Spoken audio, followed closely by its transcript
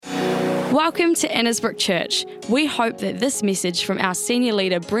Welcome to Annesbrook Church. We hope that this message from our senior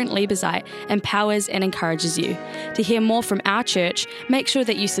leader, Brent Liebezeit, empowers and encourages you. To hear more from our church, make sure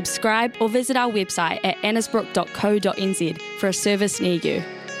that you subscribe or visit our website at annesbrook.co.nz for a service near you.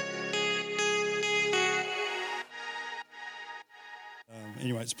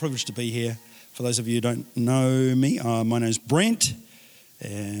 Anyway, it's a privilege to be here. For those of you who don't know me, my name's Brent,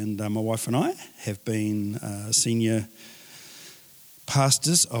 and my wife and I have been senior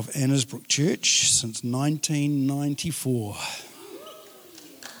pastors of Annesbrook Church since 1994.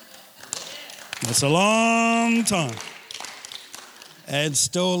 That's a long time. And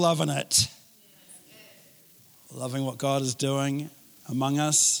still loving it. Loving what God is doing among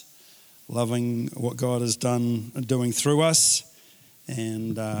us. Loving what God has doing through us.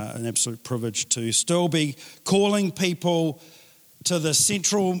 And an absolute privilege to still be calling people to the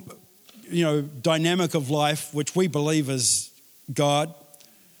central, dynamic of life, which we believe is God,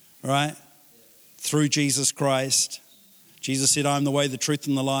 right? Through Jesus Christ. Jesus said, "I'm the way, the truth,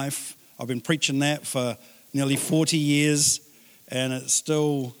 and the life." I've been preaching that for nearly 40 years, and it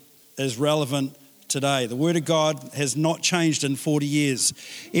still is relevant today. The Word of God has not changed in 40 years.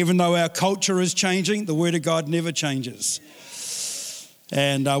 Even though our culture is changing, the Word of God never changes.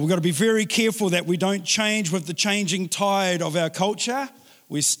 And we've got to be very careful that we don't change with the changing tide of our culture.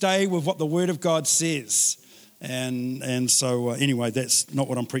 We stay with what the Word of God says. And so anyway, that's not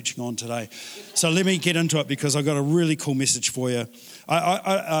what I'm preaching on today. So let me get into it because I've got a really cool message for you.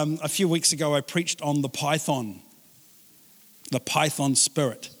 A few weeks ago, I preached on the python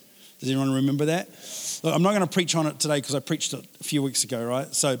spirit. Does anyone remember that? Look, I'm not going to preach on it today because I preached it a few weeks ago, right?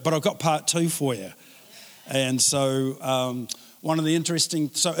 But I've got part 2 for you. And so one of the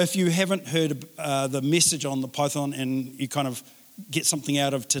interesting, so if you haven't heard the message on the python and you kind of get something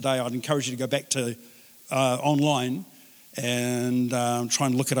out of today, I'd encourage you to go back to online and try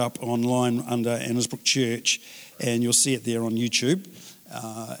and look it up online under Annesbrook Church, and you'll see it there on YouTube,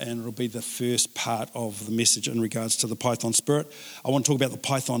 and it'll be the first part of the message in regards to the python spirit. I want to talk about the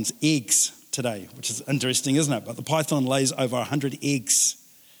python's eggs today, which is interesting, isn't it? But the python lays over 100 eggs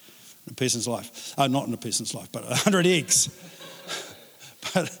in a person's life. Not in a person's life, but 100 eggs.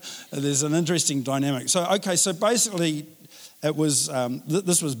 But there's an interesting dynamic. So basically it was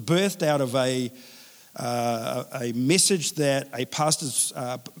this was birthed out of a message that a pastor's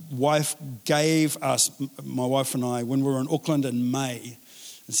wife gave us, my wife and I, when we were in Auckland in May,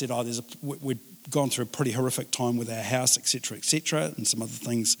 and said, we'd gone through a pretty horrific time with our house, etc., and some other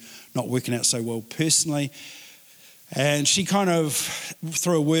things not working out so well personally. And she kind of,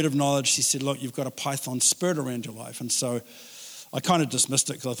 through a word of knowledge, she said, "Look, you've got a python spirit around your life." And so I kind of dismissed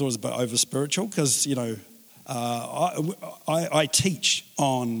it because I thought it was a bit over-spiritual because, I teach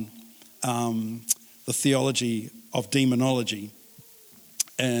on the theology of demonology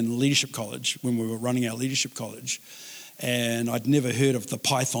in leadership college when we were running our leadership college, and I'd never heard of the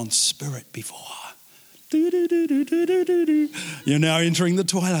python spirit before. You're now entering the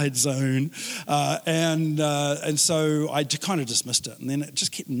twilight zone, and so I kind of dismissed it, and then it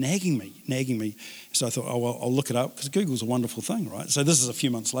just kept nagging me. So I thought, I'll look it up because Google's a wonderful thing, right? So this is a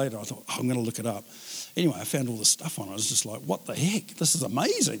few months later. I thought, I'm going to look it up. Anyway, I found all this stuff on it. I was just like, what the heck? This is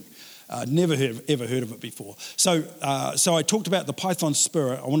amazing. I'd never ever heard of it before. So I talked about the python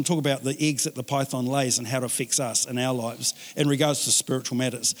spirit. I want to talk about the eggs that the python lays and how it affects us in our lives in regards to spiritual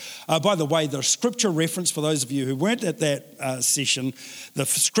matters. By the way, the scripture reference, for those of you who weren't at that session, the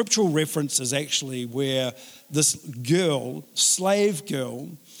scriptural reference is actually where this girl, slave girl,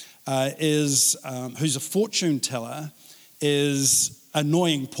 who's a fortune teller, is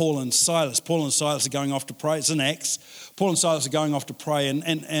annoying Paul and Silas. Paul and Silas are going off to pray. It's in Acts. Paul and Silas are going off to pray,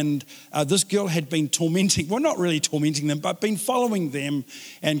 and this girl had been tormenting, well, not really tormenting them, but been following them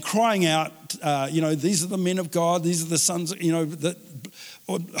and crying out, these are the men of God, these are the sons, a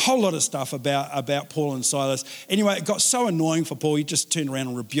whole lot of stuff about Paul and Silas. Anyway, it got so annoying for Paul, he just turned around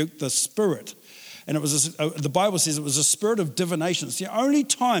and rebuked the spirit. And it was the Bible says it was a spirit of divination. It's the only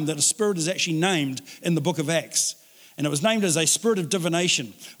time that a spirit is actually named in the book of Acts. And it was named as a spirit of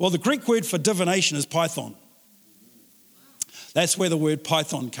divination. Well, the Greek word for divination is python. That's where the word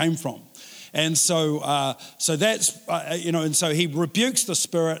python came from. And so that's, and so he rebukes the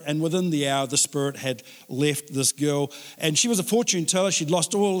spirit, and within the hour, the spirit had left this girl. And she was a fortune teller. She'd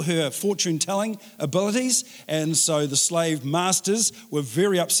lost all her fortune telling abilities. And so the slave masters were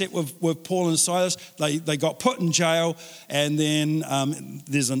very upset with Paul and Silas. They got put in jail, and then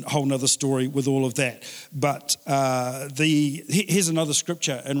there's a whole nother story with all of that. But here's another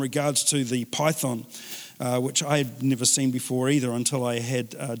scripture in regards to the python. Which I had never seen before either until I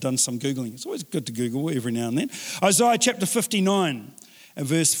had done some Googling. It's always good to Google every now and then. Isaiah chapter 59. And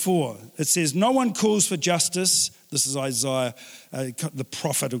verse 4, it says, no one calls for justice. This is Isaiah, the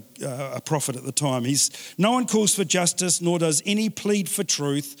prophet, a prophet at the time. No one calls for justice, nor does any plead for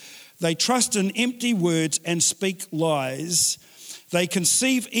truth. They trust in empty words and speak lies. They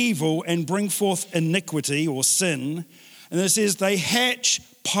conceive evil and bring forth iniquity or sin. And it says they hatch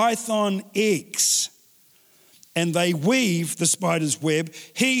python eggs and they weave the spider's web.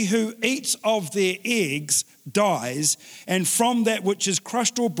 He who eats of their eggs dies, and from that which is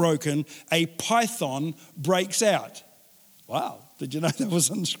crushed or broken, a python breaks out. Wow, did you know that was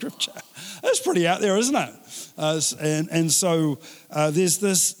in Scripture? That's pretty out there, isn't it? So there's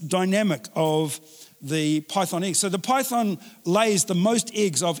this dynamic of the python egg. So the python lays the most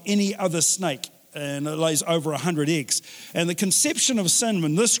eggs of any other snake, and it lays over 100 eggs. And the conception of sin,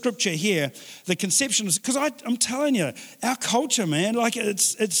 in this scripture here, the conception is, because I'm telling you, our culture, man, like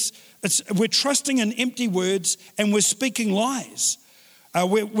we're trusting in empty words and we're speaking lies.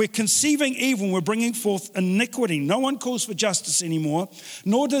 We're conceiving evil and we're bringing forth iniquity. No one calls for justice anymore,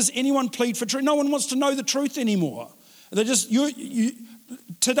 nor does anyone plead for truth. No one wants to know the truth anymore. They're just,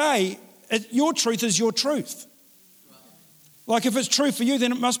 today, your truth is your truth. Like if it's true for you,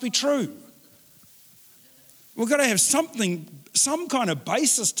 then it must be true. We've got to have some kind of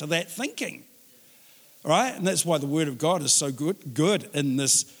basis to that thinking, right? And that's why the Word of God is so good in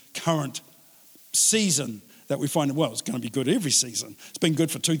this current season that we find, well, it's going to be good every season. It's been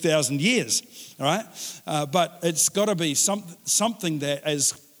good for 2,000 years, all right? But it's got to be something that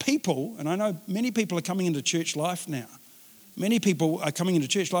as people, and I know many people are coming into church life now. Many people are coming into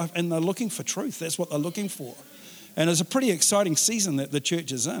church life and they're looking for truth. That's what they're looking for. And it's a pretty exciting season that the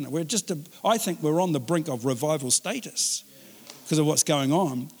church is in. I think we're on the brink of revival status because of what's going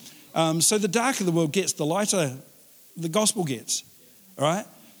on. So the darker the world gets, the lighter the gospel gets, all right?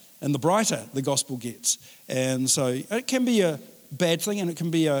 And the brighter the gospel gets. And so it can be a bad thing and it can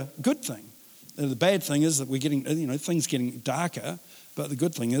be a good thing. And the bad thing is that we're getting, things getting darker, but the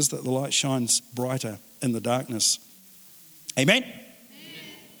good thing is that the light shines brighter in the darkness. Amen? Amen.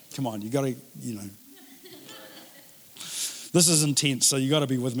 Come on, you got to, This is intense, so you got to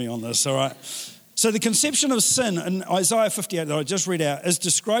be with me on this, all right? So the conception of sin in Isaiah 58 that I just read out is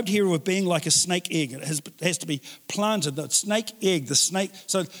described here with being like a snake egg. It has to be planted, the snake egg, the snake.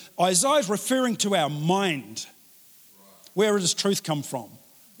 So Isaiah's referring to our mind. Where does truth come from?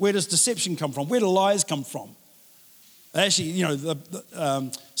 Where does deception come from? Where do lies come from? Actually,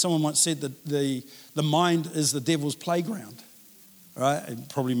 someone once said that the mind is the devil's playground, right? And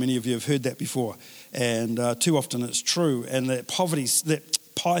probably many of you have heard that before. And too often it's true. And that poverty, that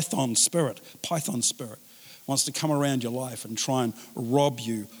python spirit wants to come around your life and try and rob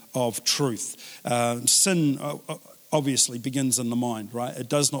you of truth. Sin obviously begins in the mind, right? It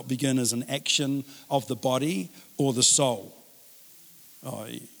does not begin as an action of the body or the soul.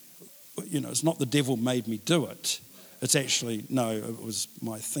 It's not the devil made me do it. It's actually, it was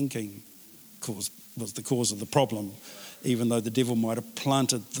my thinking was the cause of the problem, even though the devil might have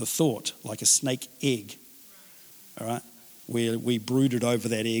planted the thought like a snake egg, all right, where we brooded over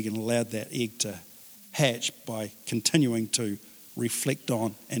that egg and allowed that egg to hatch by continuing to reflect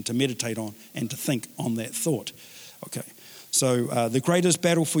on and to meditate on and to think on that thought. Okay, so the greatest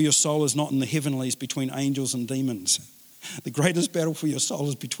battle for your soul is not in the heavenlies between angels and demons. The greatest battle for your soul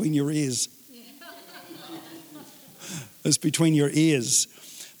is between your ears. It's between your ears.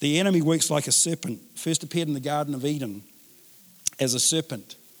 The enemy works like a serpent. First appeared in the Garden of Eden as a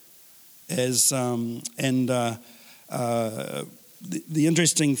serpent. The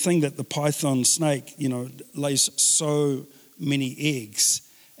interesting thing that the python snake, lays so many eggs,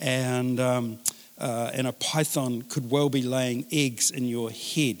 and a python could well be laying eggs in your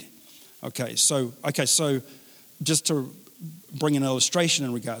head. Okay, so just to bring an illustration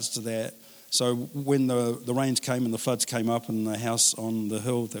in regards to that. So when the rains came and the floods came up and the house on the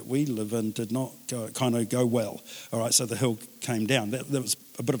hill that we live in did not go well. All right, so the hill came down. That was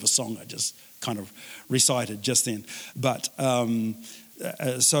a bit of a song I just kind of recited just then. But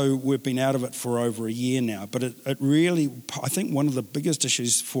so we've been out of it for over a year now. But it really, I think one of the biggest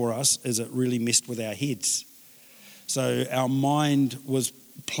issues for us is it really messed with our heads. So our mind was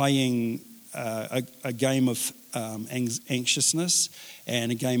playing a game of anxiousness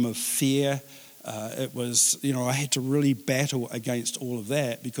and a game of fear. It was, I had to really battle against all of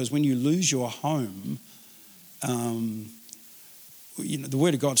that, because when you lose your home, the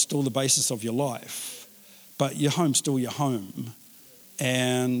Word of God's still the basis of your life, but your home's still your home.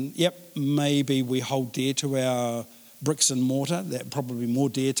 And maybe we hold dear to our bricks and mortar, that probably more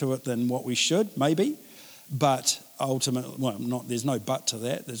dear to it than what we should, maybe. But ultimately, there's no but to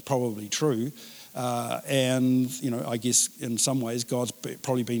that. That's probably true. And, I guess in some ways God's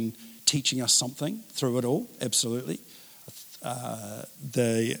probably been teaching us something through it all, absolutely.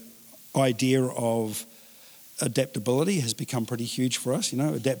 The idea of adaptability has become pretty huge for us,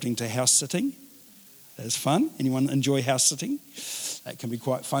 adapting to house sitting. It's fun. Anyone enjoy house sitting? That can be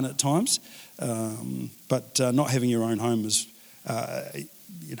quite fun at times. But not having your own home is,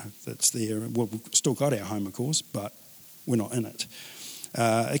 that's there. Well, we've still got our home, of course, but we're not in it.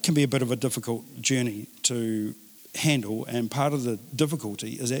 It can be a bit of a difficult journey to handle, and part of the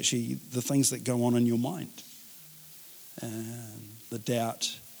difficulty is actually the things that go on in your mind. The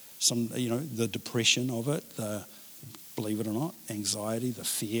doubt, the depression of it, believe it or not, anxiety, the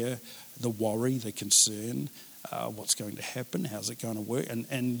fear, the worry, the concern, what's going to happen, how's it going to work,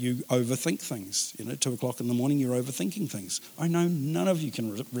 and you overthink things. 2:00 in the morning, you're overthinking things. I know none of you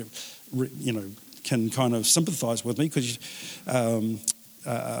can, can kind of sympathise with me because, but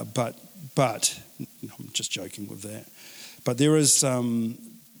I'm just joking with that. But there is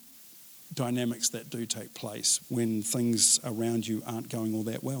dynamics that do take place when things around you aren't going all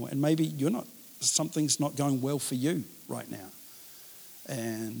that well, and maybe something's not going well for you right now.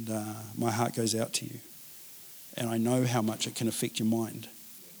 And my heart goes out to you, and I know how much it can affect your mind.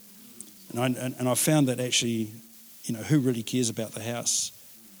 And I found that actually, who really cares about the house?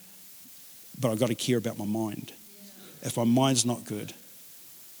 But I've got to care about my mind. If my mind's not good,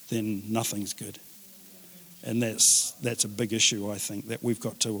 then nothing's good. And that's a big issue, I think, that we've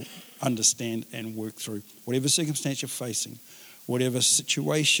got to understand and work through. Whatever circumstance you're facing, whatever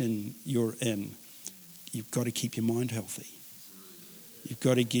situation you're in, you've got to keep your mind healthy. You've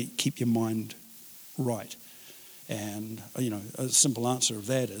got to keep your mind right. And, a simple answer of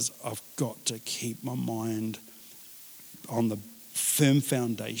that is I've got to keep my mind on the firm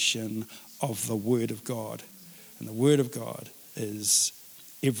foundation of the Word of God. And the Word of God is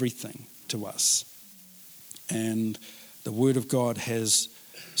everything to us. And the Word of God has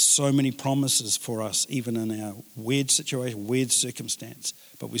so many promises for us, even in our weird situation, weird circumstance,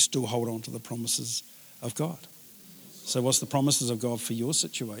 but we still hold on to the promises of God. So what's the promises of God for your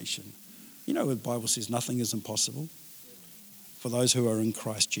situation? The Bible says nothing is impossible for those who are in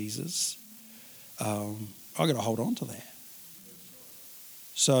Christ Jesus. I've got to hold on to that.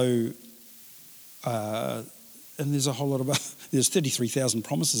 So, and there's a whole lot there's 33,000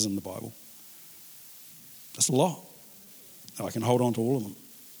 promises in the Bible. That's a lot. I can hold on to all of them,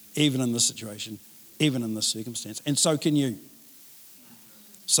 even in this situation, even in this circumstance. And so can you.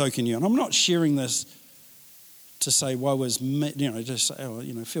 So can you. And I'm not sharing this to say, woe is me, just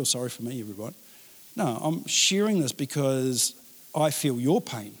say, feel sorry for me, everybody. No, I'm sharing this because I feel your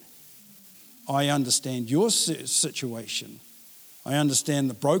pain. I understand your situation. I understand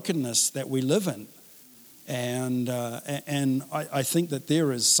the brokenness that we live in. And I think that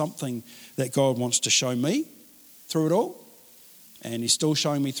there is something that God wants to show me through it all. And He's still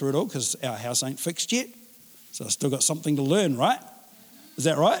showing me through it all because our house ain't fixed yet. So I've still got something to learn, right? Is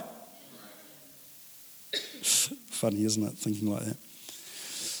that right? Funny, isn't it, thinking like that?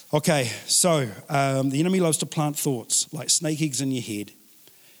 Okay, so the enemy loves to plant thoughts like snake eggs in your head.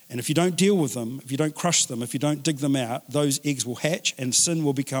 And if you don't deal with them, if you don't crush them, if you don't dig them out, those eggs will hatch and sin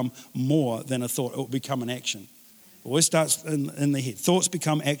will become more than a thought. It will become an action. It always starts in the head. Thoughts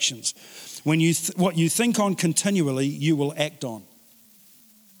become actions. When what you think on continually, you will act on.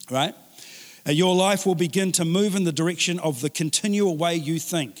 Right? Your life will begin to move in the direction of the continual way you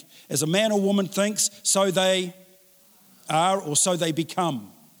think. As a man or woman thinks, so they are, or so they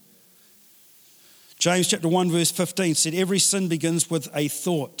become. James chapter 1 verse 15 said, every sin begins with a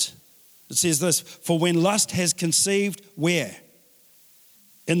thought. It says this, for when lust has conceived, where?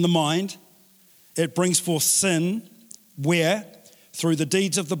 In the mind, it brings forth sin, where? Through the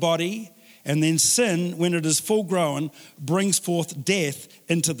deeds of the body, and then sin, when it is full grown, brings forth death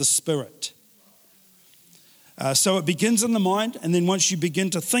into the spirit. So it begins in the mind, and then once you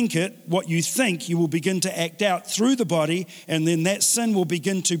begin to think it, what you think, you will begin to act out through the body, and then that sin will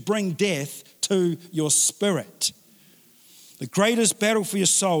begin to bring death to your spirit. The greatest battle for your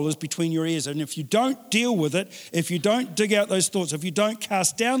soul is between your ears. And if you don't deal with it, if you don't dig out those thoughts, if you don't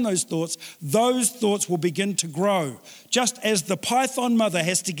cast down those thoughts will begin to grow. Just as the python mother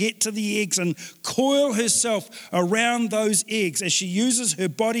has to get to the eggs and coil herself around those eggs as she uses her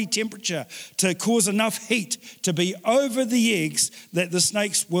body temperature to cause enough heat to be over the eggs that the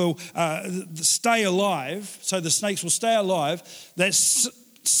snakes will stay alive. So the snakes will stay alive. That's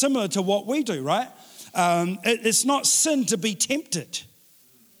similar to what we do, right? It's not sin to be tempted.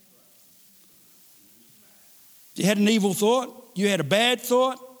 You had an evil thought, you had a bad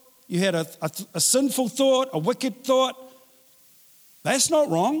thought, you had a sinful thought, a wicked thought. That's not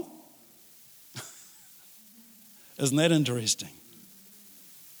wrong. Isn't that interesting?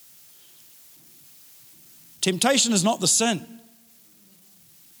 Temptation is not the sin.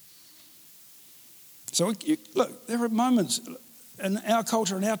 So look, there are moments in our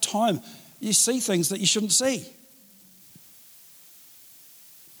culture, in our time, you see things that you shouldn't see.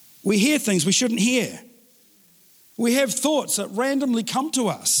 We hear things we shouldn't hear. We have thoughts that randomly come to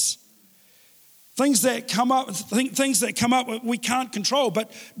us. Things that come up we can't control,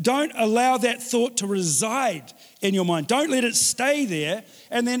 but don't allow that thought to reside in your mind. Don't let it stay there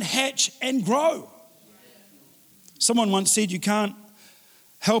and then hatch and grow. Someone once said you can't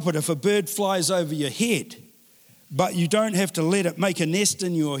help it if a bird flies over your head, but you don't have to let it make a nest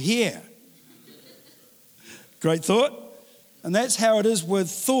in your hair. Great thought. And that's how it is with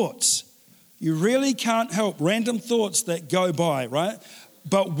thoughts. You really can't help random thoughts that go by, right?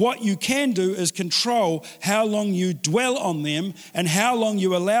 But what you can do is control how long you dwell on them and how long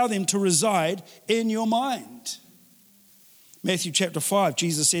you allow them to reside in your mind. Matthew chapter 5,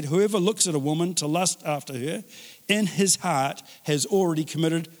 Jesus said, whoever looks at a woman to lust after her, in his heart has already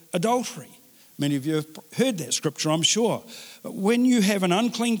committed adultery. Many of you have heard that scripture, I'm sure. But when you have an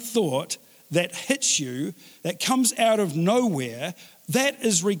unclean thought that hits you, that comes out of nowhere, that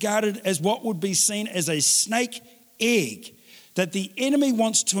is regarded as what would be seen as a snake egg, that the enemy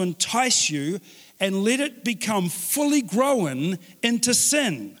wants to entice you and let it become fully grown into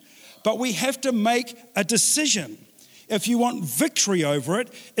sin. But we have to make a decision. If you want victory over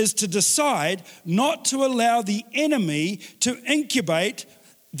it, is to decide not to allow the enemy to incubate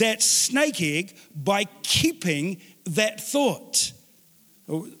that snake egg by keeping that thought.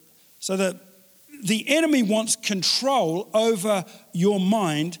 So that the enemy wants control over your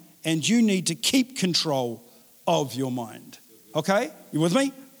mind, and you need to keep control of your mind. Okay? You with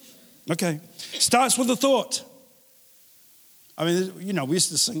me? Okay. Starts with a thought. I mean, you know, we used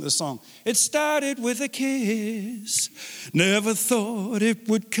to sing this song. It started with a kiss. Never thought it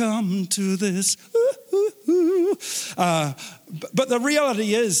would come to this. But the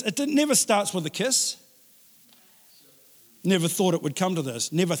reality is, it never starts with a kiss. Never thought it would come to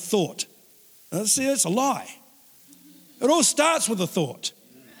this. Never thought. See, that's a lie. It all starts with a thought.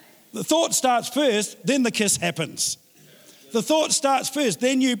 The thought starts first, then the kiss happens. The thought starts first,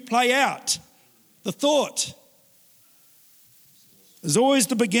 then you play out. The thought is always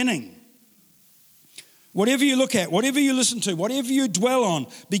the beginning. Whatever you look at, whatever you listen to, whatever you dwell on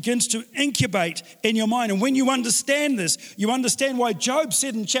begins to incubate in your mind. And when you understand this, you understand why Job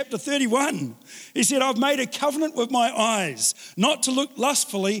said in chapter 31, he said, I've made a covenant with my eyes, not to look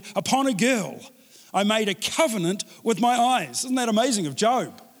lustfully upon a girl. I made a covenant with my eyes. Isn't that amazing of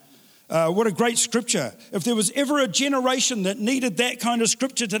Job? What a great scripture. If there was ever a generation that needed that kind of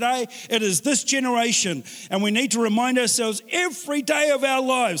scripture today, it is this generation. And we need to remind ourselves every day of our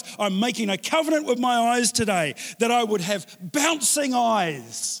lives, I'm making a covenant with my eyes today that I would have bouncing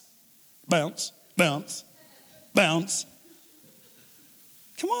eyes. Bounce, bounce, bounce.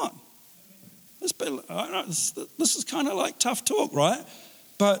 Come on. This is kind of like tough talk, right?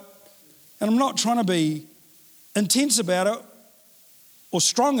 And I'm not trying to be intense about it or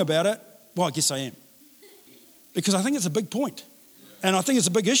strong about it. Well, I guess I am. Because I think it's a big point. And I think it's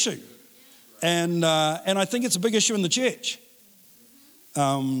a big issue. And I think it's a big issue in the church.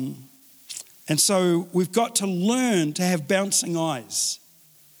 And so we've got to learn to have bouncing eyes.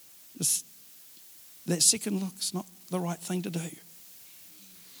 That second look's not the right thing to do.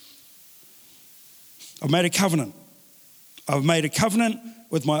 I've made a covenant. I've made a covenant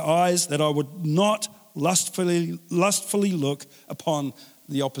with my eyes that I would not lustfully look upon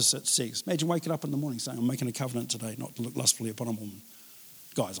the opposite sex. Imagine waking up in the morning saying, I'm making a covenant today not to look lustfully upon a woman.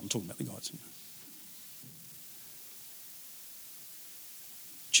 Guys, I'm talking about the guys.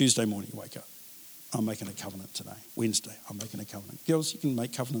 Tuesday morning you wake up. I'm making a covenant today. Wednesday, I'm making a covenant. Girls, you can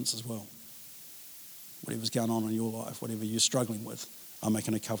make covenants as well. Whatever's going on in your life, whatever you're struggling with, I'm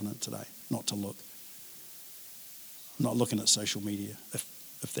making a covenant today not to look. I'm not looking at social media if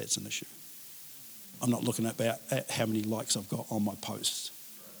that's an issue. I'm not looking at how many likes I've got on my posts.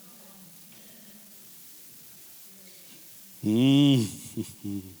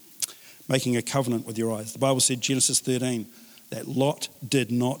 Making a covenant with your eyes. The Bible said, Genesis 13, that Lot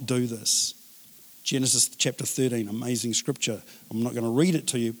did not do this. Genesis chapter 13, amazing scripture. I'm not going to read it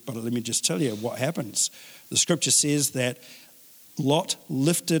to you, but let me just tell you what happens. The scripture says that Lot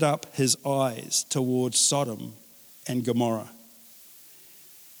lifted up his eyes towards Sodom and Gomorrah.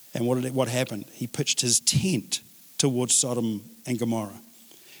 And what happened? He pitched his tent towards Sodom and Gomorrah.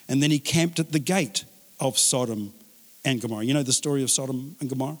 And then he camped at the gate of Sodom and Gomorrah. You know the story of Sodom and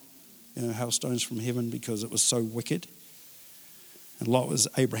Gomorrah? You know, hailstones from heaven because it was so wicked. And Lot was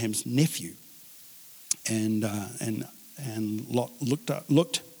Abraham's nephew. And Lot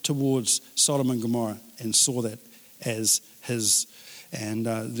looked towards Sodom and Gomorrah and saw that as his. And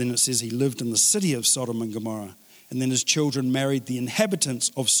then it says he lived in the city of Sodom and Gomorrah. And then his children married the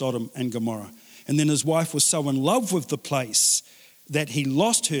inhabitants of Sodom and Gomorrah. And then his wife was so in love with the place that he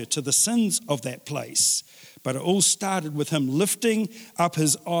lost her to the sins of that place. But it all started with him lifting up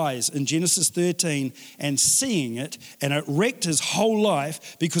his eyes in Genesis 13 and seeing it, and it wrecked his whole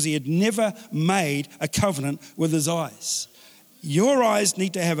life because he had never made a covenant with his eyes. Your eyes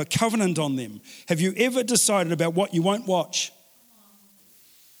need to have a covenant on them. Have you ever decided about what you won't watch?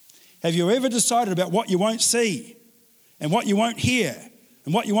 Have you ever decided about what you won't see and what you won't hear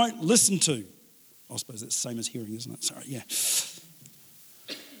and what you won't listen to? I suppose that's the same as hearing, isn't it? Sorry, yeah.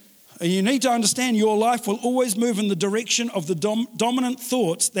 You need to understand your life will always move in the direction of the dominant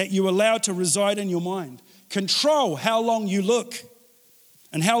thoughts that you allow to reside in your mind. Control how long you look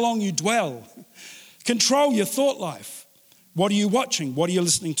and how long you dwell. Control your thought life. What are you watching? What are you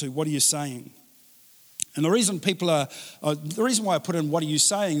listening to? What are you saying? And the reason the reason why I put in what are you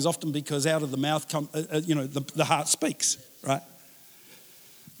saying is often because out of the mouth the heart speaks, right?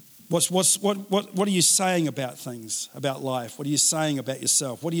 What are you saying about things, about life? What are you saying about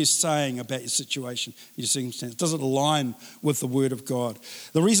yourself? What are you saying about your situation, your circumstance? Does it align with the Word of God?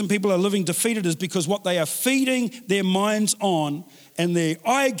 The reason people are living defeated is because what they are feeding their minds on and their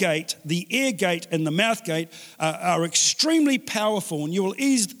eye gate, the ear gate and the mouth gate are extremely powerful, and you will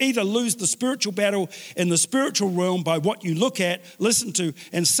either lose the spiritual battle in the spiritual realm by what you look at, listen to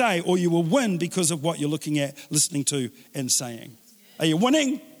and say, or you will win because of what you're looking at, listening to and saying. Are you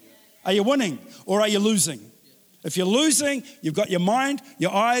winning? Are you winning or are you losing? If you're losing, you've got your mind,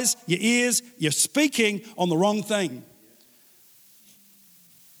 your eyes, your ears, you're speaking on the wrong thing.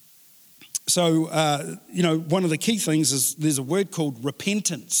 So, one of the key things is there's a word called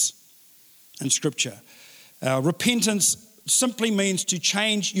repentance in Scripture. Repentance simply means to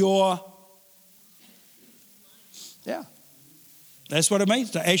change that's what it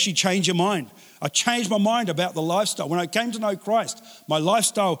means, to actually change your mind. I changed my mind about the lifestyle. When I came to know Christ, my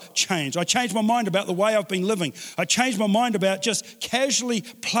lifestyle changed. I changed my mind about the way I've been living. I changed my mind about just casually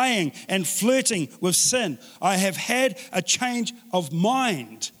playing and flirting with sin. I have had a change of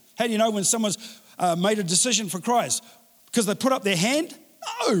mind. How do you know when someone's made a decision for Christ? Because they put up their hand?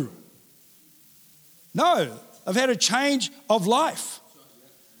 No. I've had a change of life.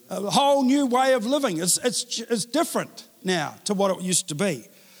 A whole new way of living. It's different now to what it used to be.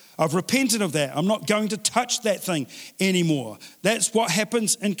 I've repented of that. I'm not going to touch that thing anymore. That's what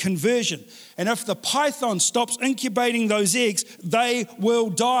happens in conversion. And if the python stops incubating those eggs, they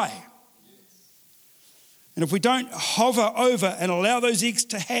will die. And if we don't hover over and allow those eggs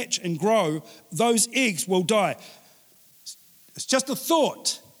to hatch and grow, those eggs will die. It's just a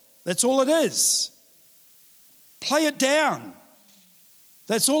thought. That's all it is. Play it down.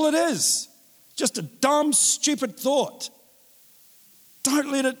 That's all it is. Just a dumb, stupid thought.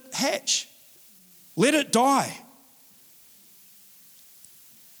 Don't let it hatch. Let it die.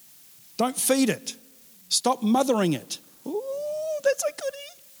 Don't feed it. Stop mothering it. Ooh, that's a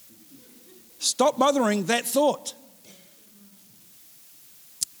goodie. Stop mothering that thought.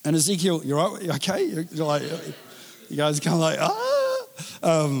 And Ezekiel, you're okay? You're like, you guys are kind of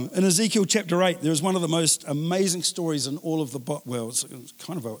like, in Ezekiel chapter 8, there's one of the most amazing stories in all of the Bible. Well, it's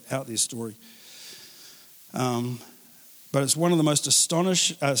kind of an out there story. But it's one of the most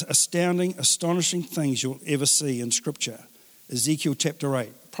astonishing things you'll ever see in Scripture. Ezekiel chapter 8.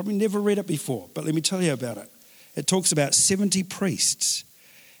 Probably never read it before, but let me tell you about it. It talks about 70 priests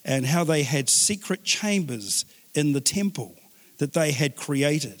and how they had secret chambers in the temple that they had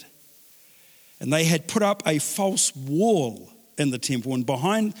created. And they had put up a false wall in the temple. And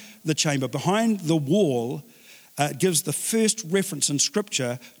behind the chamber, behind the wall, it gives the first reference in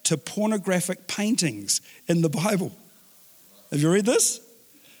Scripture to pornographic paintings in the Bible. Have you read this?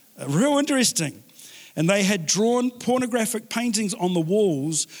 Real interesting. And they had drawn pornographic paintings on the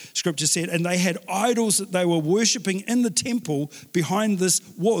walls, Scripture said, and they had idols that they were worshipping in the temple behind this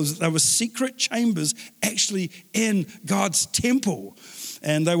wall. There were secret chambers actually in God's temple.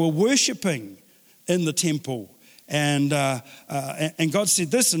 And they were worshipping in the temple. And God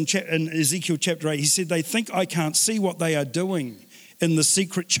said this in Ezekiel chapter 8. He said, they think I can't see what they are doing in the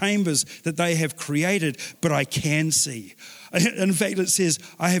secret chambers that they have created, but I can see. In fact, it says,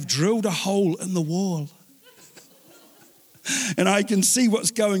 I have drilled a hole in the wall. And I can see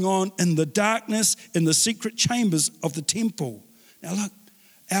what's going on in the darkness, in the secret chambers of the temple. Now look,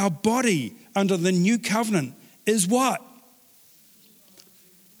 our body under the new covenant is what?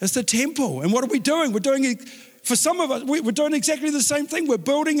 It's the temple. And what are we doing? For some of us, we're doing exactly the same thing. We're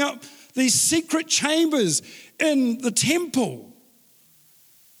building up these secret chambers in the temple.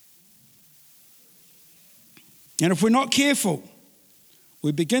 And if we're not careful,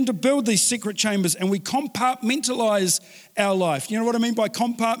 we begin to build these secret chambers and we compartmentalize our life. You know what I mean by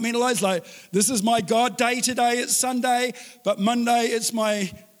compartmentalize? Like, this is my God day today, it's Sunday, but Monday it's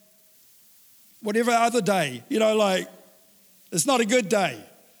my whatever other day. You know, like, it's not a good day.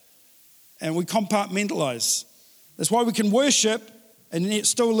 And we compartmentalize. That's why we can worship and yet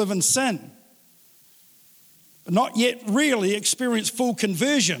still live in sin. But not yet really experience full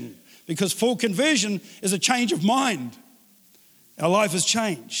conversion, because full conversion is a change of mind. Our life has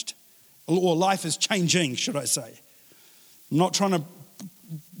changed, or life is changing, should I say. I'm not trying to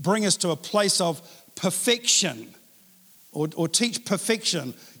bring us to a place of perfection or teach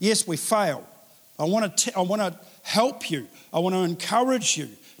perfection. Yes, we fail. I want to help you. I want to encourage you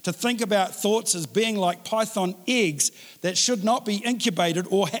to think about thoughts as being like python eggs that should not be incubated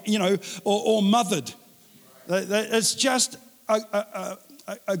or mothered. It's just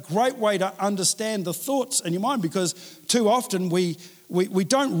a great way to understand the thoughts in your mind, because too often we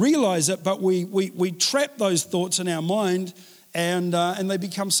don't realize it, but we trap those thoughts in our mind and they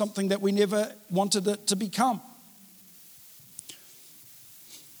become something that we never wanted it to become.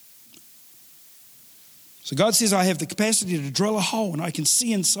 So God says, I have the capacity to drill a hole and I can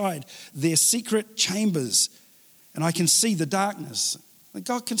see inside their secret chambers and I can see the darkness. Like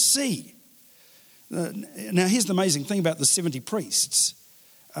God can see. Now here's the amazing thing about the 70 priests.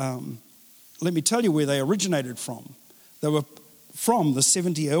 Let me tell you where they originated from. They were from the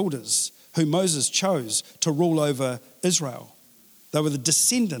 70 elders who Moses chose to rule over Israel. They were the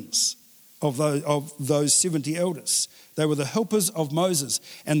descendants of those 70 elders. They were the helpers of Moses,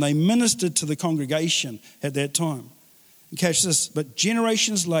 and they ministered to the congregation at that time. And catch this, but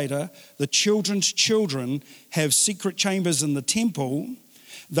generations later, the children's children have secret chambers in the temple.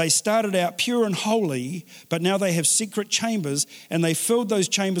 They started out pure and holy, but now they have secret chambers, and they filled those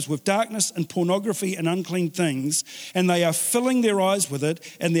chambers with darkness and pornography and unclean things, and they are filling their eyes with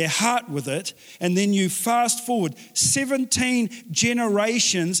it and their heart with it. And then you fast forward 17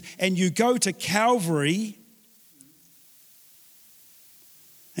 generations and you go to Calvary,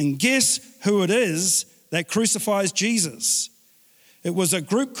 and guess who it is that crucifies Jesus? It was a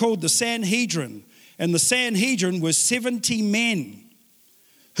group called the Sanhedrin, and the Sanhedrin was 70 men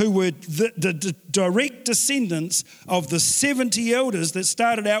who were the direct descendants of the 70 elders that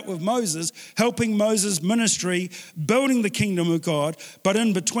started out with Moses, helping Moses' ministry, building the kingdom of God. But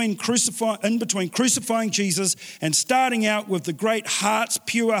in between crucifying Jesus and starting out with the great hearts,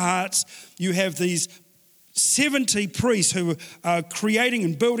 pure hearts, you have these 70 priests who are creating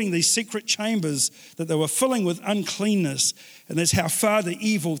and building these secret chambers that they were filling with uncleanness. And that's how far the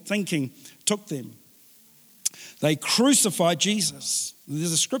evil thinking took them. They crucified Jesus.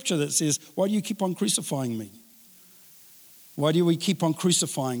 There's a scripture that says, why do you keep on crucifying me? Why do we keep on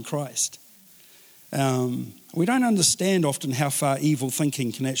crucifying Christ? We don't understand often how far evil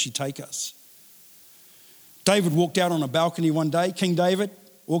thinking can actually take us. David walked out on a balcony one day. King David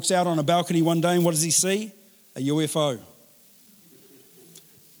walks out on a balcony one day, and what does he see? A UFO.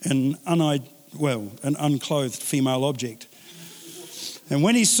 An unclothed female object. And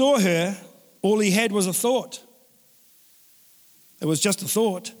when he saw her, all he had was a thought. It was just a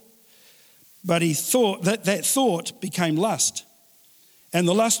thought. But he thought that thought became lust. And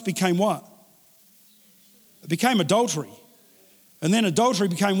the lust became what? It became adultery. And then adultery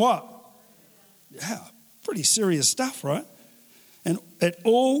became what? Yeah, pretty serious stuff, right? And it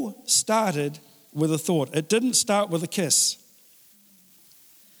all started with a thought. It didn't start with a kiss.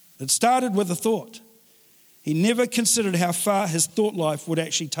 It started with a thought. He never considered how far his thought life would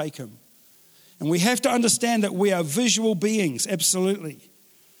actually take him. And we have to understand that we are visual beings, absolutely.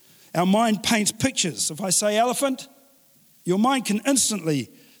 Our mind paints pictures. If I say elephant, your mind can instantly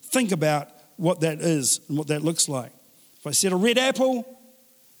think about what that is and what that looks like. If I said a red apple,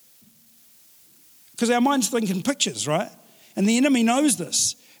 because our mind's thinking pictures, right? And the enemy knows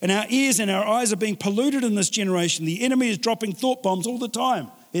this. And our ears and our eyes are being polluted in this generation. The enemy is dropping thought bombs all the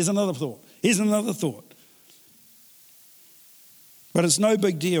time. Here's another thought. Here's another thought. But it's no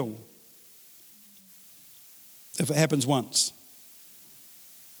big deal if it happens once.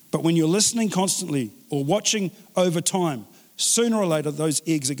 But when you're listening constantly or watching over time, sooner or later those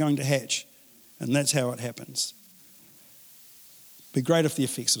eggs are going to hatch. And that's how it happens. It'd be great if the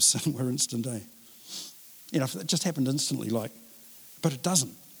effects of sin were instant, eh? You know, if it just happened instantly, but it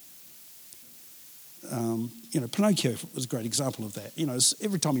doesn't. Pinocchio was a great example of that. You know,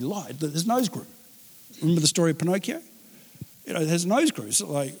 every time he lied, his nose grew. Remember the story of Pinocchio? You know, his nose grew. So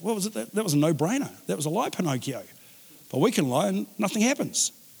what was it? That was a no-brainer. That was a lie, Pinocchio. But we can lie and nothing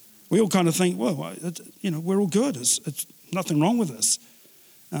happens. We all kind of think, well, we're all good. It's nothing wrong with us.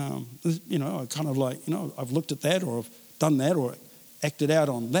 I kind of like, I've looked at that or I've done that or acted out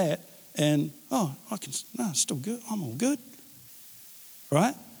on that and, it's still good. I'm all good.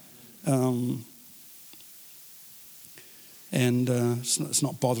 Right? It's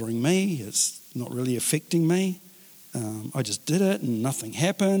not bothering me. It's not really affecting me. I just did it and nothing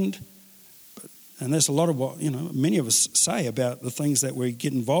happened. And that's a lot of what, many of us say about the things that we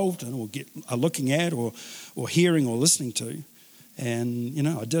get involved in or are looking at or hearing or listening to. And,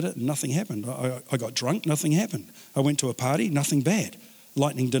 I did it and nothing happened. I got drunk, nothing happened. I went to a party, nothing bad.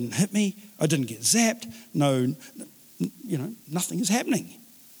 Lightning didn't hit me. I didn't get zapped. No, nothing is happening.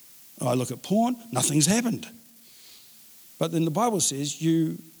 I look at porn, nothing's happened. But then the Bible says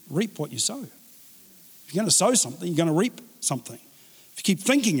you reap what you sow. If you're going to sow something, you're going to reap something. If you keep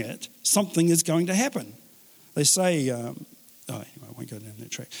thinking it, something is going to happen. They say, I won't go down that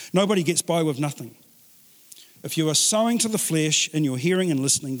track. Nobody gets by with nothing. If you are sowing to the flesh and you're hearing and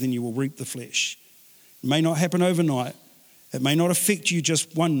listening, then you will reap the flesh. It may not happen overnight. It may not affect you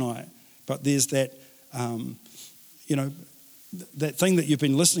just one night, but there's that, that thing that you've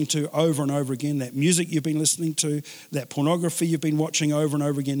been listening to over and over again, that music you've been listening to, that pornography you've been watching over and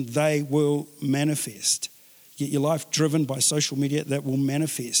over again, they will manifest. Get your life driven by social media, that will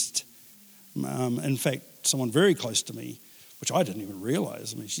manifest. In fact, someone very close to me, which I didn't even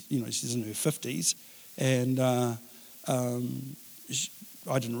realise. I mean, she's in her 50s, and I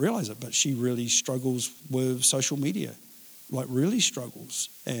didn't realise it, but she really struggles with social media, like really struggles,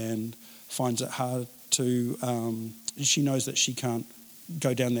 and finds it hard to. She knows that she can't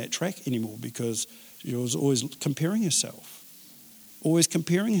go down that track anymore because she was always comparing herself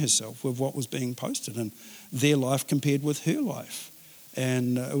with what was being posted and their life compared with her life,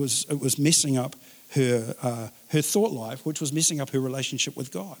 and it was messing up her thought life, which was messing up her relationship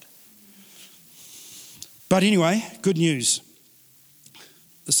with God. But anyway, good news.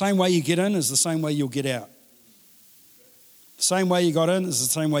 The same way you get in is the same way you'll get out. The same way you got in is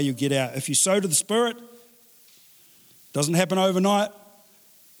the same way you get out. If you sow to the Spirit, doesn't happen overnight,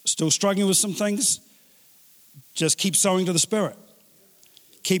 still struggling with some things, just keep sowing to the Spirit.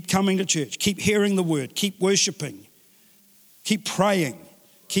 Keep coming to church. Keep hearing the word. Keep worshipping. Keep praying.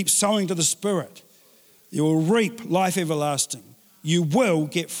 Keep sowing to the Spirit. You will reap life everlasting. You will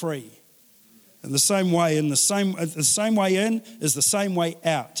get free. And the same way in, the same way in is the same way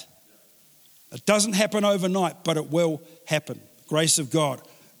out. It doesn't happen overnight, but it will happen. Grace of God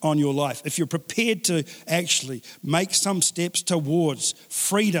on your life. If you're prepared to actually make some steps towards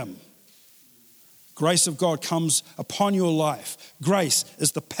freedom, grace of God comes upon your life. Grace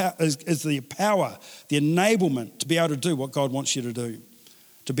is the power, the enablement to be able to do what God wants you to do,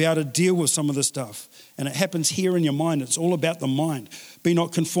 to be able to deal with some of this stuff. And it happens here in your mind. It's all about the mind. Be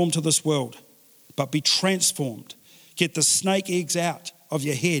not conformed to this world, but be transformed. Get the snake eggs out of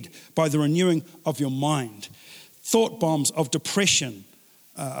your head by the renewing of your mind. Thought bombs of depression.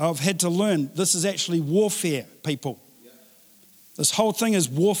 I've had to learn this is actually warfare, people. This whole thing is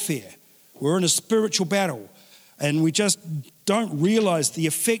warfare. We're in a spiritual battle, and we just don't realize the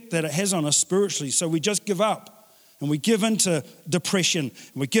effect that it has on us spiritually. So we just give up, and we give into depression,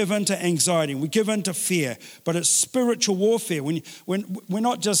 and we give into anxiety, and we give into fear. But it's spiritual warfare. When we're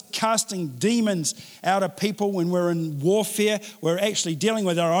not just casting demons out of people when we're in warfare, we're actually dealing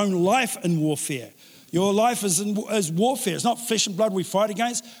with our own life in warfare. Your life is warfare. It's not flesh and blood we fight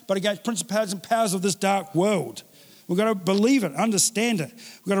against, but against principalities and powers of this dark world. We've got to believe it, understand it.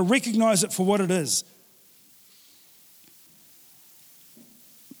 We've got to recognize it for what it is.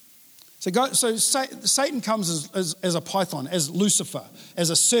 So Satan comes as a python, as Lucifer, as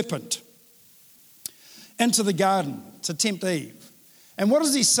a serpent into the garden to tempt Eve. And what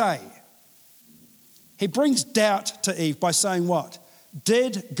does he say? He brings doubt to Eve by saying what?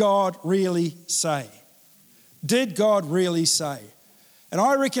 Did God really say? Did God really say? And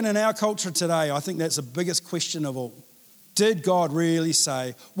I reckon in our culture today, I think that's the biggest question of all. Did God really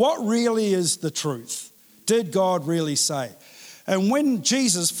say? What really is the truth? Did God really say? And when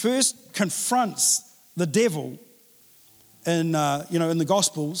Jesus first confronts the devil in the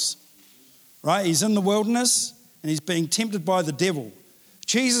Gospels, right? He's in the wilderness and he's being tempted by the devil.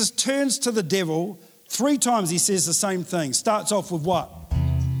 Jesus turns to the devil 3 times. He says the same thing. Starts off with what?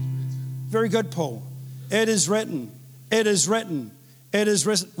 Very good, Paul. It is written. It is written. It is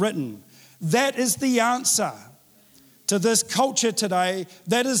written. That is the answer to this culture today.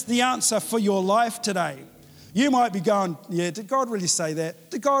 That is the answer for your life today. You might be going, yeah, did God really say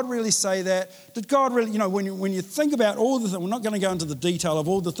that? Did God really say that? Did God really, when you think about all the things, we're not going to go into the detail of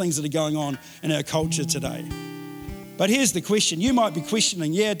all the things that are going on in our culture today. But here's the question. You might be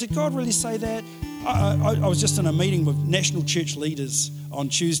questioning, did God really say that? I was just in a meeting with national church leaders on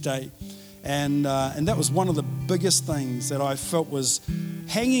Tuesday, and that was one of the biggest things that I felt was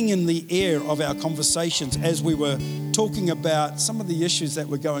hanging in the air of our conversations as we were talking about some of the issues that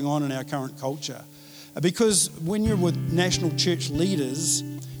were going on in our current culture. Because when you're with national church leaders,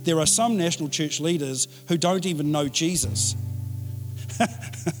 there are some national church leaders who don't even know Jesus.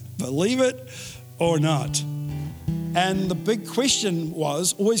 Believe it or not. And the big question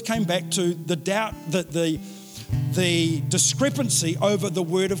always came back to the doubt, that the discrepancy over the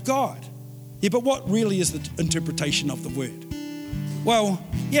Word of God. Yeah, but what really is the interpretation of the Word? Well,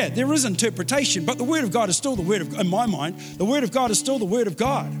 yeah, there is interpretation, but the Word of God is still the Word of God. In my mind, the Word of God is still the Word of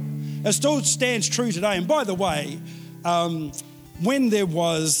God. It still stands true today. And by the way, when there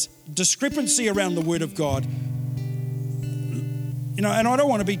was discrepancy around the Word of God, and I don't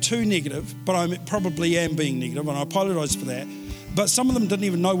want to be too negative, but I probably am being negative, and I apologise for that. But some of them didn't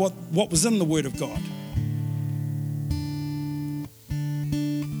even know what was in the Word of God,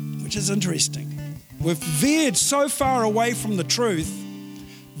 which is interesting. We've veered so far away from the truth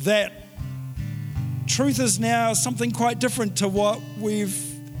that truth is now something quite different to what we've,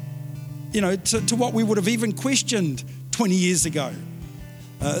 to what we would have even questioned 20 years ago.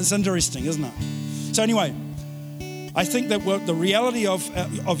 It's interesting, isn't it? So anyway, I think that the reality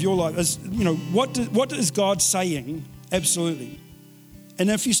of your life is, what is God saying? Absolutely. And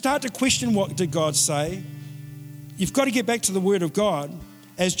if you start to question what did God say, you've got to get back to the Word of God,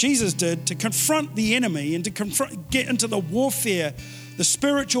 as Jesus did, to confront the enemy and to get into the warfare, the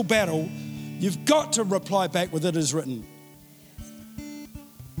spiritual battle. You've got to reply back with, it is written.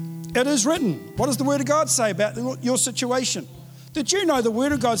 It is written. What does the Word of God say about your situation? Did you know the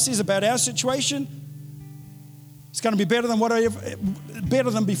Word of God says about our situation? It's going to be better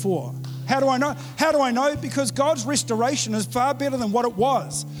than before. How do I know? How do I know? Because God's restoration is far better than what it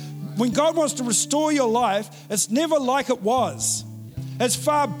was. When God wants to restore your life, it's never like it was. It's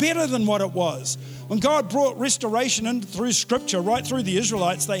far better than what it was. When God brought restoration in through Scripture, right through the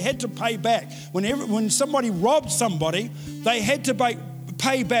Israelites, they had to pay back. When somebody robbed somebody, they had to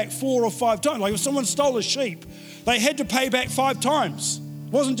pay back 4 or 5 times. Like if someone stole a sheep, they had to pay back 5 times.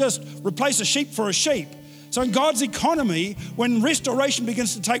 It wasn't just replace a sheep for a sheep. So in God's economy, when restoration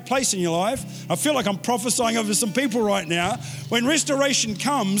begins to take place in your life, I feel like I'm prophesying over some people right now. When restoration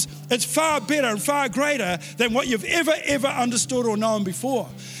comes, it's far better and far greater than what you've ever understood or known before.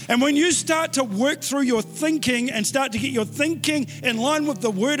 And when you start to work through your thinking and start to get your thinking in line with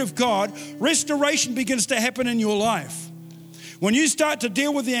the Word of God, restoration begins to happen in your life. When you start to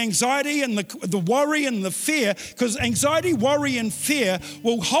deal with the anxiety and the worry and the fear, because anxiety, worry, and fear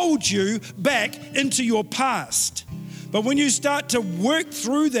will hold you back into your past. But when you start to work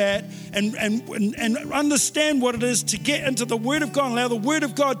through that and understand what it is to get into the Word of God and allow the Word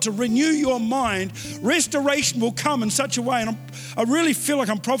of God to renew your mind, restoration will come in such a way. And I really feel like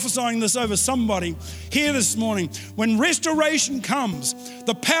I'm prophesying this over somebody here this morning. When restoration comes,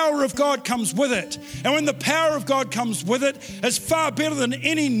 the power of God comes with it. And when the power of God comes with it, it's far better than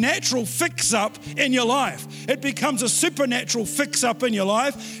any natural fix-up in your life. It becomes a supernatural fix-up in your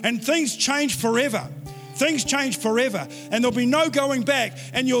life, and things change forever. Things change forever, and there'll be no going back.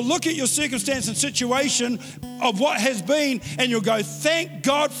 And you'll look at your circumstance and situation of what has been, and you'll go, thank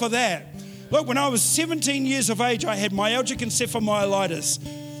God for that. Look, when I was 17 years of age, I had myalgic encephalomyelitis,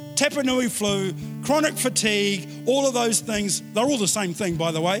 Tapanui flu, chronic fatigue, all of those things. They're all the same thing,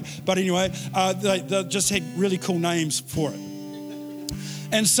 by the way. But anyway, they just had really cool names for it.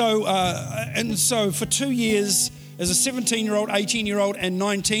 And so for 2 years, as a 17-year-old, 18-year-old, and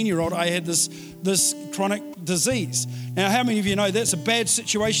 19-year-old, I had this chronic disease. Now, how many of you know that's a bad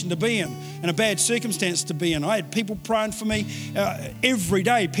situation to be in and a bad circumstance to be in? I had people praying for me every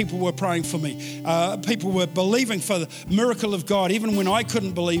day. People were praying for me. People were believing for the miracle of God, even when I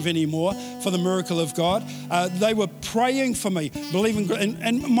couldn't believe anymore for the miracle of God. They were praying for me, believing,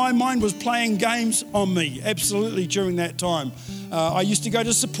 and my mind was playing games on me, absolutely, during that time. I used to go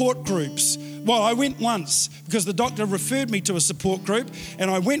to support groups. Well, I went once because the doctor referred me to a support group, and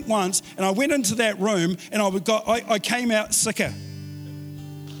I went once, and I went into that room, and I came out sicker.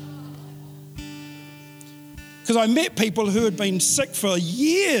 Because I met people who had been sick for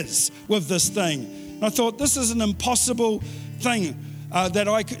years with this thing. And I thought, this is an impossible thing that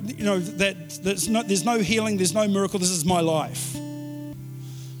I could, there's no healing, there's no miracle, this is my life. And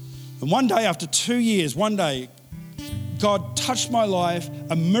one day, after 2 years, God touched my life,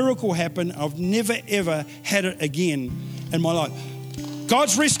 a miracle happened. I've never, ever had it again in my life.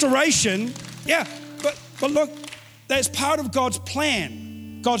 God's restoration, yeah, but look, that's part of God's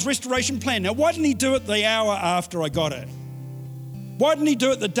plan. God's restoration plan. Now, why didn't he do it the hour after I got it? Why didn't he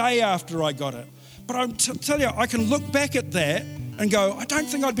do it the day after I got it? But I'll tell you, I can look back at that and go, I don't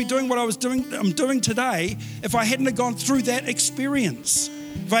think I'd be doing what I'm doing today if I hadn't have gone through that experience,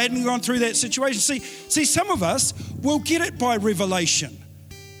 if I hadn't gone through that situation. See, some of us will get it by revelation,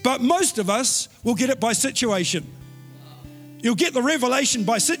 but most of us will get it by situation. You'll get the revelation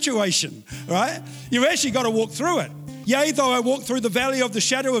by situation, right? You've actually got to walk through it. Yea, though I walk through the valley of the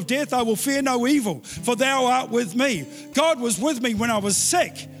shadow of death, I will fear no evil, for thou art with me. God was with me when I was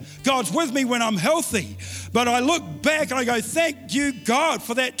sick. God's with me when I'm healthy. But I look back and I go, thank you, God,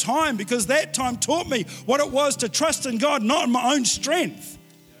 for that time, because that time taught me what it was to trust in God, not in my own strength.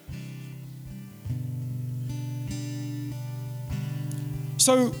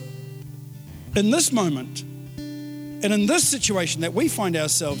 So in this moment, and in this situation that we find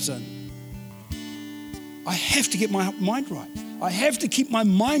ourselves in, I have to get my mind right. I have to keep my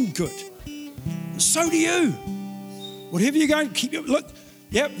mind good. So do you. Whatever you're going, look,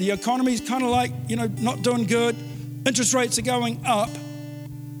 yep, the economy's kind of like, not doing good. Interest rates are going up.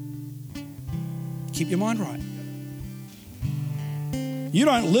 Keep your mind right. You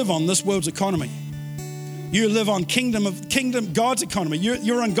don't live on this world's economy. You live on God's economy.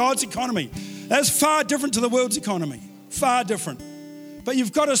 You're on God's economy. That's far different to the world's economy. Far different. But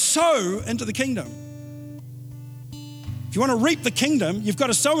you've got to sow into the kingdom. If you want to reap the kingdom, you've got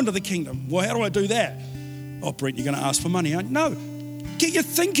to sow into the kingdom. Well, how do I do that? Oh, Brent, you're going to ask for money. No, get your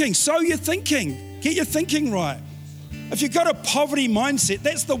thinking, sow your thinking. Get your thinking right. If you've got a poverty mindset,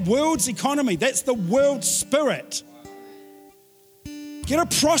 that's the world's economy. That's the world's spirit. Get a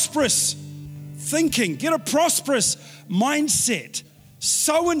prosperous thinking. Get a prosperous mindset.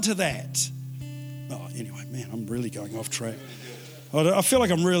 Sow into that. Oh, anyway, man, I'm really going off track. I feel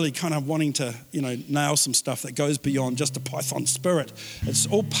like I'm really kind of wanting to, nail some stuff that goes beyond just a Python spirit. It's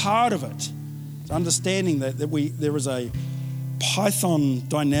all part of it. It's understanding that there is a Python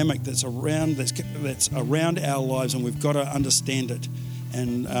dynamic that's around our lives, and we've got to understand it.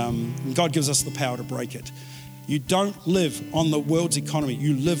 And God gives us the power to break it. You don't live on the world's economy.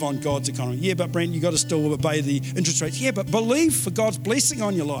 You live on God's economy. Yeah, but Brent, you got to still obey the interest rates. Yeah, but believe for God's blessing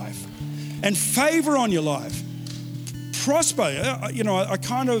on your life and favor on your life. Prosper. I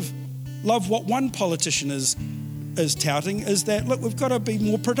kind of love what one politician is touting, is that, look, we've got to be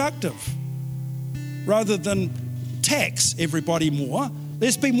more productive. Rather than tax everybody more,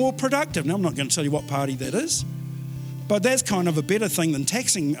 let's be more productive. Now, I'm not going to tell you what party that is, but that's kind of a better thing than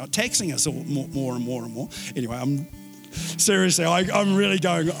taxing us all more and more and more. Anyway, I'm really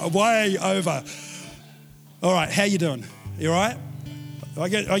going way over. All right, how you doing? You all right?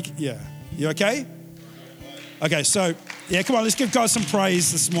 Yeah. You okay? Okay, so, yeah, come on, let's give God some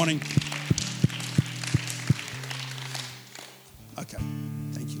praise this morning. Okay,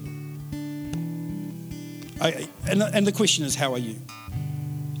 thank you. And the question is, how are you?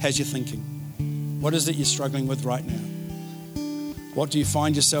 How's your thinking? What is it you're struggling with right now? What do you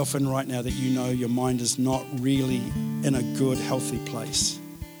find yourself in right now that you know your mind is not really in a good, healthy place?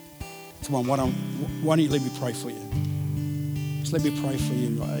 Come on, why don't you let me pray for you? Just let me pray for you.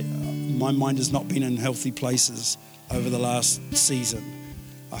 My mind has not been in healthy places over the last season.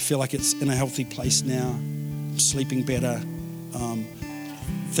 I feel like it's in a healthy place now. I'm sleeping better,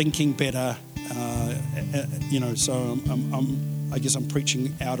 thinking better. So I guess I'm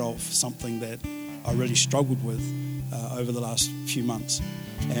preaching out of something that I really struggled with over the last few months.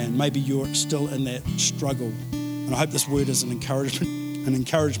 And maybe you're still in that struggle. And I hope this word is an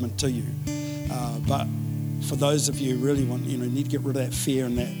encouragement to you. But for those of you who really need to get rid of that fear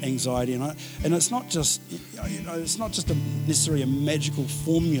and that anxiety, and it's not just, it's not just necessarily a magical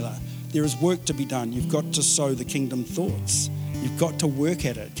formula. There is work to be done. You've got to sow the kingdom thoughts. You've got to work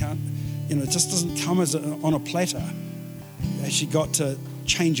at it. It just doesn't come on a platter. You actually got to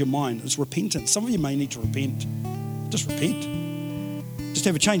change your mind. It's repentance. Some of you may need to repent. Just repent. Just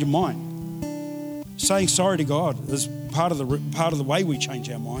have a change of mind. Saying sorry to God is part of the way we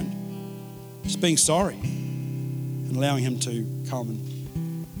change our mind. Just being sorry. And allowing him to come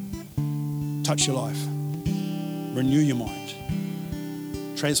and touch your life, renew your mind,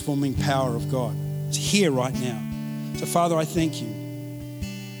 transforming power of God. It's here right now. So Father, I thank you.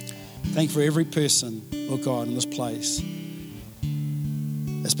 Thank you for every person, Lord God, in this place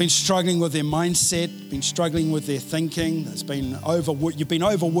that's been struggling with their mindset, been struggling with their thinking. You've been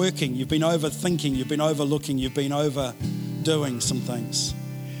overworking, you've been overthinking, you've been overlooking, you've been overdoing some things.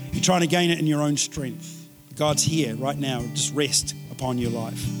 You're trying to gain it in your own strength. God's here right now. Just rest upon your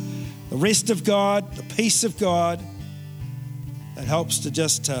life. The rest of God, the peace of God that helps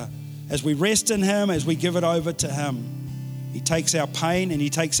as we rest in him, as we give it over to him, He takes our pain and He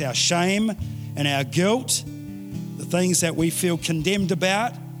takes our shame and our guilt, the things that we feel condemned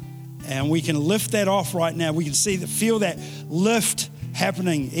about, and we can lift that off right now. We can feel that lift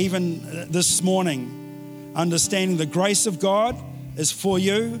happening even this morning, understanding the grace of God is for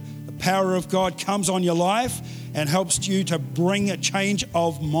you. The power of God comes on your life and helps you to bring a change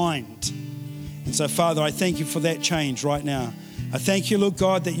of mind. And so, Father, I thank you for that change right now. I thank you, Lord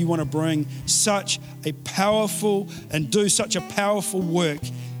God, that you want to bring such a powerful and do such a powerful work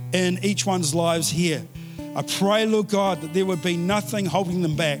in each one's lives here. I pray, Lord God, that there would be nothing holding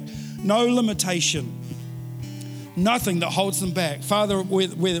them back, no limitation, nothing that holds them back. Father,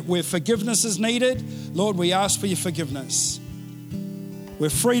 where forgiveness is needed, Lord, we ask for your forgiveness. Where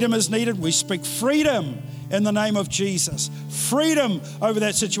freedom is needed, we speak freedom in the name of Jesus. Freedom over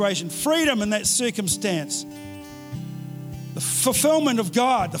that situation, freedom in that circumstance. The fulfillment of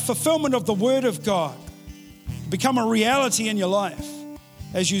God, the fulfillment of the Word of God become a reality in your life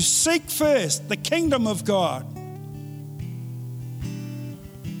as you seek first the kingdom of God.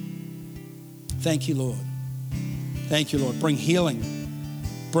 Thank you, Lord. Thank you, Lord. Bring healing,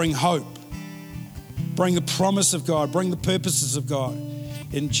 bring hope, bring the promise of God, bring the purposes of God.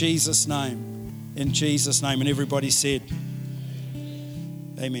 In Jesus' name, in Jesus' name. And everybody said,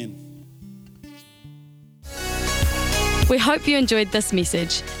 amen. We hope you enjoyed this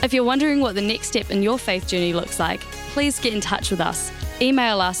message. If you're wondering what the next step in your faith journey looks like, please get in touch with us.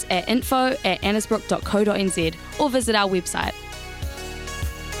 Email us at info@annesbrook.co.nz or visit our website.